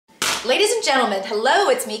Ladies and gentlemen, hello,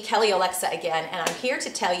 it's me, kellyolexa again, and I'm here to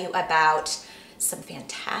tell you about some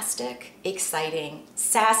fantastic, exciting,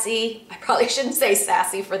 sassy, I probably shouldn't say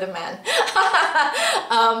sassy for the men,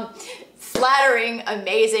 flattering,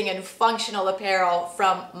 amazing, and functional apparel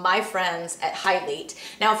from my friends at Hylete.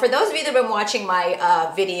 Now, for those of you that have been watching my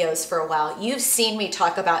videos for a while, you've seen me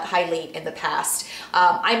talk about Hylete in the past.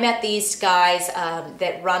 I met these guys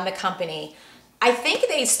that run the company. I think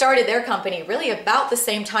they started their company really about the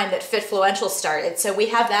same time that Fitfluential started, so we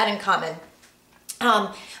have that in common.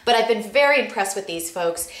 But I've been very impressed with these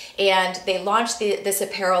folks, and they launched this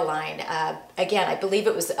apparel line. Again, I believe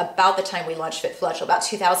it was about the time we launched Fitfluential, about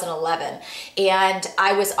 2011. And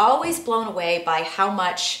I was always blown away by how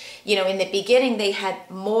much, you know, in the beginning they had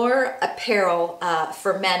more apparel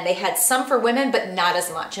for men. They had some for women, but not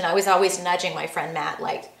as much. And I was always nudging my friend Matt,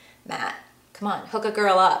 like, Matt, come on, hook a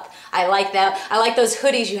girl up. I like that. I like those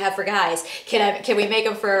hoodies you have for guys. Can we make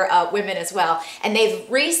them for women as well? And they've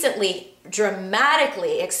recently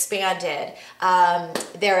dramatically expanded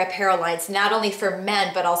their apparel lines, not only for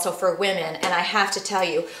men, but also for women. And I have to tell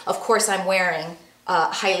you, of course, I'm wearing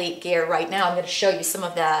Hylete gear right now. I'm going to show you some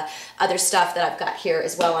of the other stuff that I've got here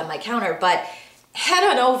as well on my counter. But head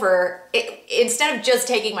on over, instead of just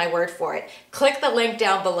taking my word for it, click the link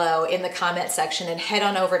down below in the comment section and head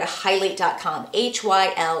on over to hylete.com,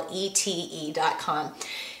 Hylete.com.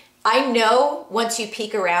 I know once you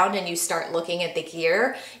peek around and you start looking at the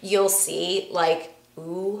gear, you'll see like,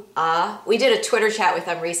 ooh, ah. We did a Twitter chat with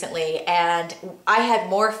them recently, and I had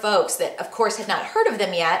more folks that, of course, had not heard of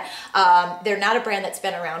them yet. They're not a brand that's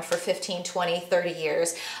been around for 15, 20, 30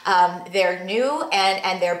 years. They're new,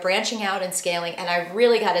 and they're branching out and scaling, and I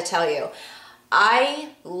really got to tell you, I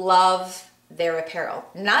love their apparel.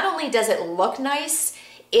 Not only does it look nice,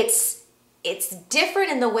 it's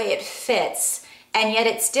different in the way it fits, and yet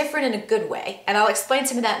it's different in a good way. And I'll explain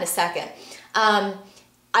some of that in a second.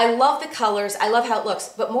 I love the colors, I love how it looks,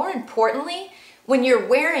 but more importantly, when you're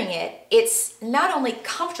wearing it, it's not only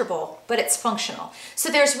comfortable, but it's functional. So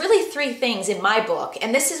there's really three things in my book,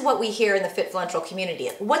 and this is what we hear in the Fitfluential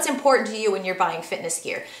community. What's important to you when you're buying fitness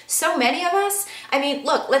gear? So many of us, I mean,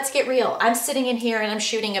 look, let's get real. I'm sitting in here and I'm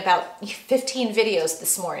shooting about 15 videos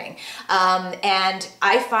this morning, and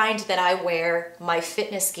I find that I wear my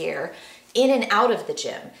fitness gear in and out of the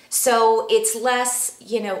gym. So it's less,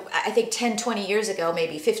 you know, I think 10, 20 years ago,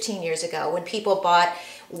 maybe 15 years ago, when people bought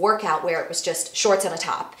workout wear, it was just shorts and a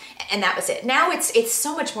top, and that was it. Now it's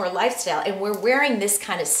so much more lifestyle, and we're wearing this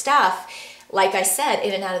kind of stuff, like I said,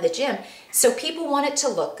 in and out of the gym. So people want it to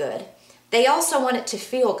look good. They also want it to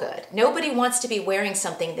feel good. Nobody wants to be wearing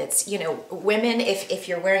something that's, you know, women, if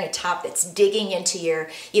you're wearing a top that's digging into your,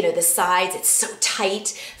 you know, the sides, it's so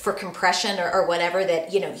tight for compression or whatever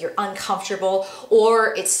that, you know, you're uncomfortable,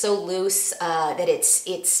 or it's so loose that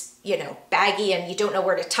it's, you know, baggy and you don't know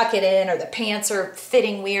where to tuck it in, or the pants are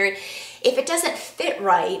fitting weird. If it doesn't fit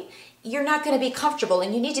right, you're not going to be comfortable,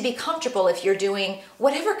 and you need to be comfortable if you're doing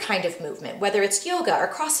whatever kind of movement, whether it's yoga or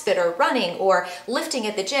CrossFit or running or lifting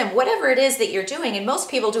at the gym, whatever it is that you're doing, and most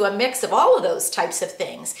people do a mix of all of those types of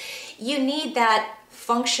things. You need that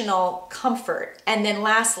functional comfort. And then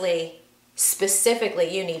lastly,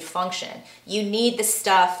 specifically, you need function. You need the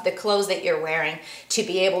stuff, the clothes that you're wearing, to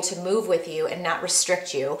be able to move with you and not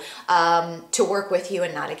restrict you, to work with you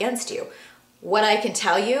and not against you. What I can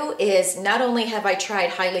tell you is, not only have I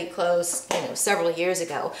tried Hylete clothes, you know, several years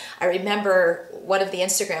ago. I remember one of the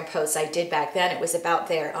Instagram posts I did back then, it was about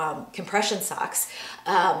their compression socks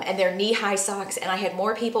and their knee-high socks, and I had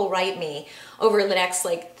more people write me over the next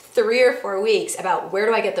like 3 or 4 weeks about, where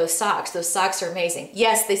do I get those socks? Those socks are amazing.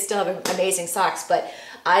 Yes, they still have amazing socks, but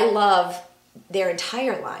I love their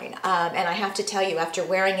entire line, and I have to tell you, after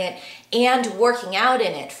wearing it and working out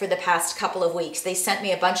in it for the past couple of weeks, they sent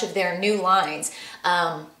me a bunch of their new lines.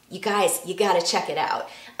 You guys, you got to check it out.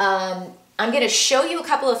 I'm going to show you a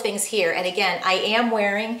couple of things here, and again, I am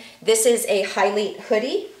wearing, this is a Hylete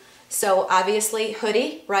hoodie, so obviously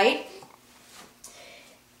hoodie, right?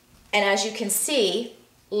 And as you can see,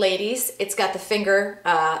 ladies, it's got the finger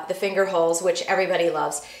holes, which everybody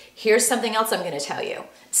loves. Here's something else I'm going to tell you.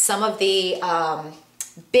 Some of the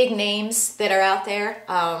big names that are out there,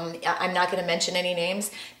 I'm not going to mention any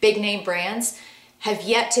names, big name brands, have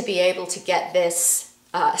yet to be able to get this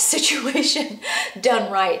situation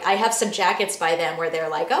done right. I have some jackets by them where they're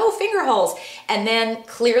like, oh, finger holes. And then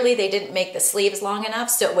clearly they didn't make the sleeves long enough,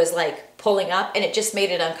 so it was like pulling up, and it just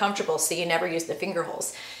made it uncomfortable, so you never use the finger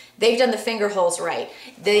holes. They've done the finger holes right.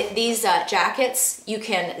 These jackets, you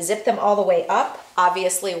can zip them all the way up,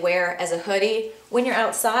 obviously wear as a hoodie when you're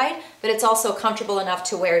outside, but it's also comfortable enough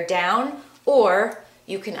to wear down, or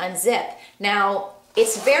you can unzip. Now,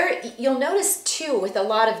 It's very, you'll notice too with a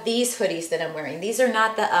lot of these hoodies that I'm wearing, these are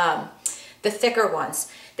not the thicker ones.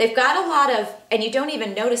 They've got a lot of, and you don't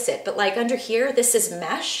even notice it, but like under here, this is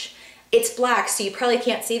mesh. It's black, so you probably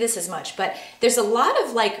can't see this as much, but there's a lot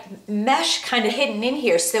of like mesh kind of hidden in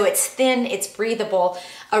here. So it's thin, it's breathable,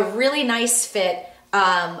 a really nice fit.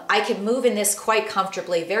 I can move in this quite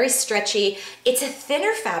comfortably, very stretchy. It's a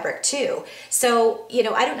thinner fabric too. So, you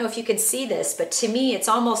know, I don't know if you can see this, but to me, it's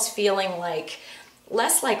almost feeling like,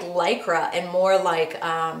 less like Lycra and more like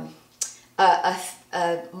a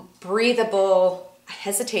breathable, I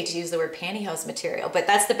hesitate to use the word pantyhose material, but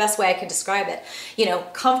that's the best way I can describe it. You know,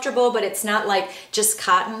 comfortable, but it's not like just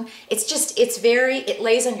cotton. It's just, it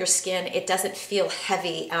lays on your skin. It doesn't feel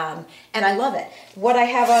heavy, and I love it. What I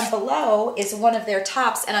have on below is one of their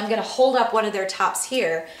tops, and I'm gonna hold up one of their tops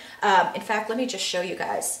here. In fact, let me just show you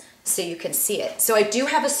guys so you can see it. So I do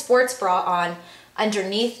have a sports bra on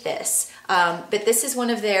underneath this, but this is one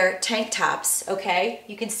of their tank tops, okay?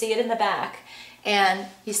 You can see it in the back, and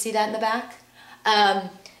you see that in the back?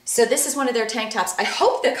 So this is one of their tank tops. I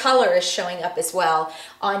hope the color is showing up as well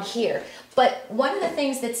on here. But one of the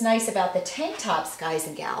things that's nice about the tank tops, guys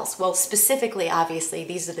and gals, well, specifically, obviously,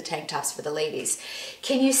 these are the tank tops for the ladies.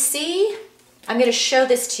 Can you see? I'm going to show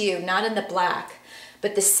this to you, not in the black,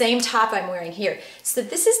 but the same top I'm wearing here. So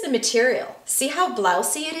this is the material. See how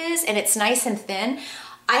blousy it is? And it's nice and thin.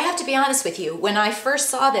 I have to be honest with you. When I first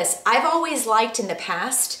saw this, I've always liked in the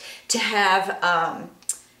past to have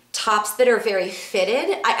tops that are very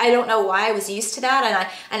fitted. I don't know why I was used to that,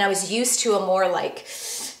 and I was used to a more like,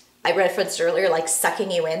 I referenced earlier, like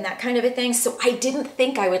sucking you in, that kind of a thing. So I didn't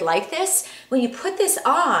think I would like this. When you put this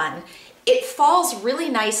on, it falls really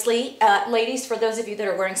nicely. Ladies, for those of you that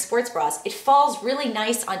are wearing sports bras, it falls really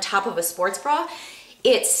nice on top of a sports bra.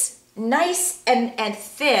 It's nice and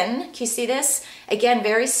thin. Can you see this? Again,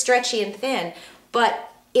 very stretchy and thin, but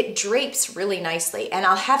it drapes really nicely. And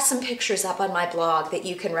I'll have some pictures up on my blog that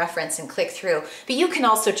you can reference and click through. But you can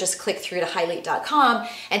also just click through to hylete.com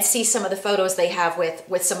and see some of the photos they have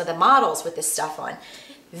with some of the models with this stuff on.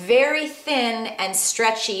 Very thin and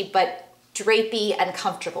stretchy, but drapey and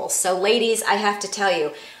comfortable. So ladies, I have to tell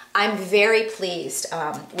you, I'm very pleased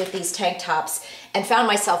with these tank tops and found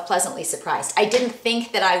myself pleasantly surprised. I didn't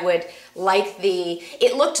think that I would like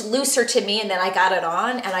it looked looser to me, and then I got it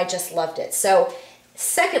on and I just loved it. So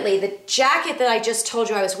secondly, the jacket that I just told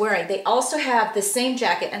you I was wearing, they also have the same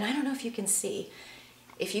jacket, and I don't know if you can see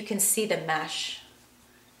the mesh,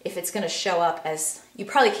 if it's gonna show up as, you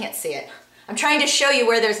probably can't see it. I'm trying to show you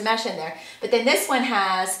where there's mesh in there, but then this one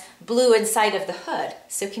has blue inside of the hood.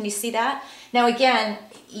 So can you see that? Now again,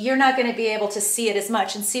 you're not gonna be able to see it as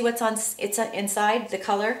much, and see what's on, it's inside, the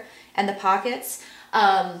color and the pockets.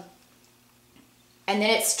 And then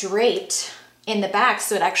it's draped in the back,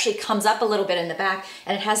 so it actually comes up a little bit in the back,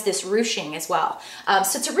 and it has this ruching as well.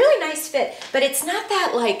 So it's a really nice fit, but it's not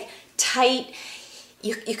that like tight,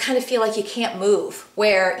 you kind of feel like you can't move,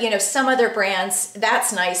 where, you know, some other brands,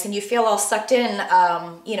 that's nice, and you feel all sucked in,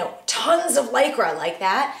 you know, tons of Lycra like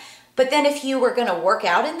that. But then if you were gonna work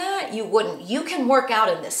out in that, you wouldn't. You can work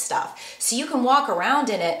out in this stuff. So you can walk around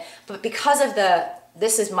in it, but because of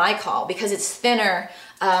this is my call, because it's thinner,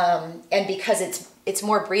 and because it's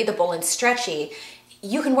more breathable and stretchy,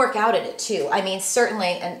 you can work out in it too. I mean, certainly,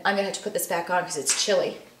 and I'm gonna have to put this back on because it's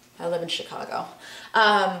chilly. I live in Chicago.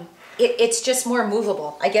 It's just more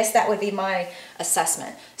movable. I guess that would be my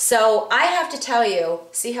assessment. So I have to tell you,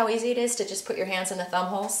 see how easy it is to just put your hands in the thumb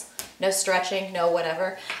holes? No stretching, no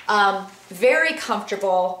whatever. Very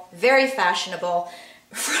comfortable, very fashionable.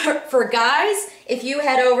 For guys, if you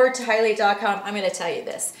head over to hylete.com, I'm gonna tell you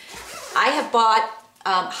this. I have bought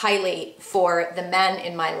Hylete for the men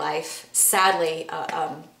in my life. Sadly,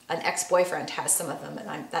 an ex-boyfriend has some of them, and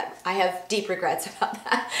I have deep regrets about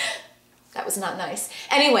that. That was not nice.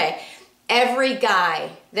 Anyway, every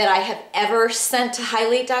guy that I have ever sent to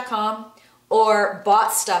hylete.com or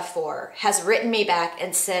bought stuff for has written me back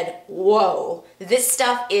and said, whoa, this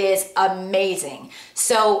stuff is amazing.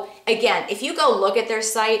 So again, if you go look at their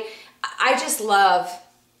site, I just love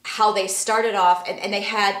how they started off, and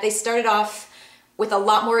they started off with a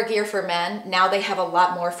lot more gear for men. Now they have a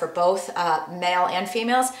lot more for both male and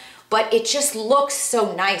females, but it just looks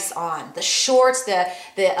so nice on. The shorts,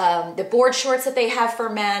 the board shorts that they have for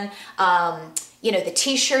men, you know, the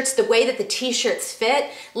t-shirts, the way that the t-shirts fit.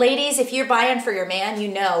 Ladies, if you're buying for your man, you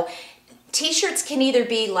know, t-shirts can either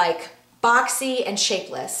be like boxy and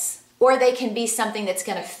shapeless, or they can be something that's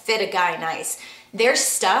gonna fit a guy nice. Their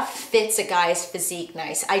stuff fits a guy's physique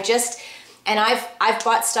nice. And I've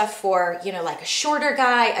bought stuff for, you know, like a shorter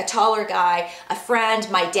guy, a taller guy, a friend,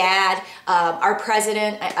 my dad, our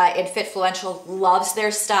president in Fitfluential loves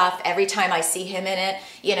their stuff. Every time I see him in it,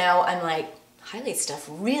 you know, I'm like, Hylete stuff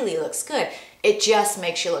really looks good. It just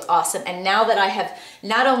makes you look awesome. And now that I have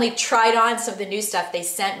not only tried on some of the new stuff they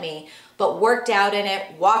sent me, but worked out in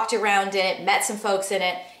it, walked around in it, met some folks in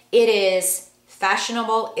it, it is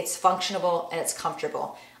fashionable, it's functional, and it's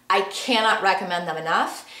comfortable. I cannot recommend them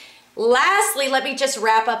enough. Lastly, let me just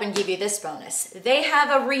wrap up and give you this bonus. They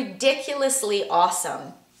have a ridiculously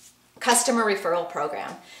awesome customer referral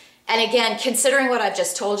program. And again, considering what I've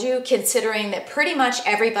just told you, considering that pretty much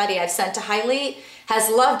everybody I've sent to Hylete has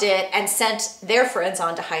loved it and sent their friends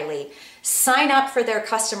on to Hylete, sign up for their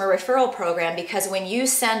customer referral program, because when you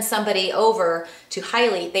send somebody over to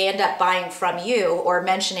Hylete, they end up buying from you or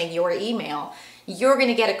mentioning your email. You're going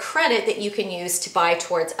to get a credit that you can use to buy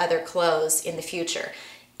towards other clothes in the future.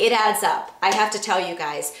 It adds up. I have to tell you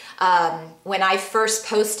guys, when I first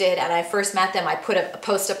posted and I first met them, I put a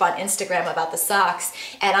post up on Instagram about the socks,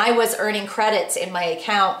 and I was earning credits in my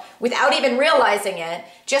account without even realizing it,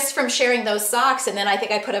 just from sharing those socks. And then I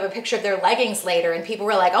think I put up a picture of their leggings later, and people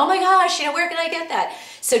were like, oh my gosh, you know, where can I get that?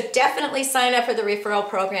 So definitely sign up for the referral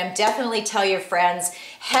program. Definitely tell your friends,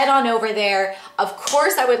 head on over there. Of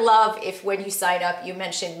course, I would love if when you sign up, you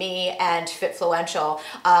mention me and Fitfluential,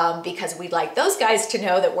 because we'd like those guys to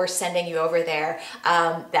know that we're sending you over there.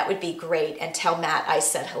 That would be great. And tell Matt I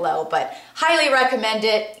said hello, but highly recommend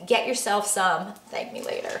it. Get yourself some. Thank me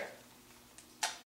later.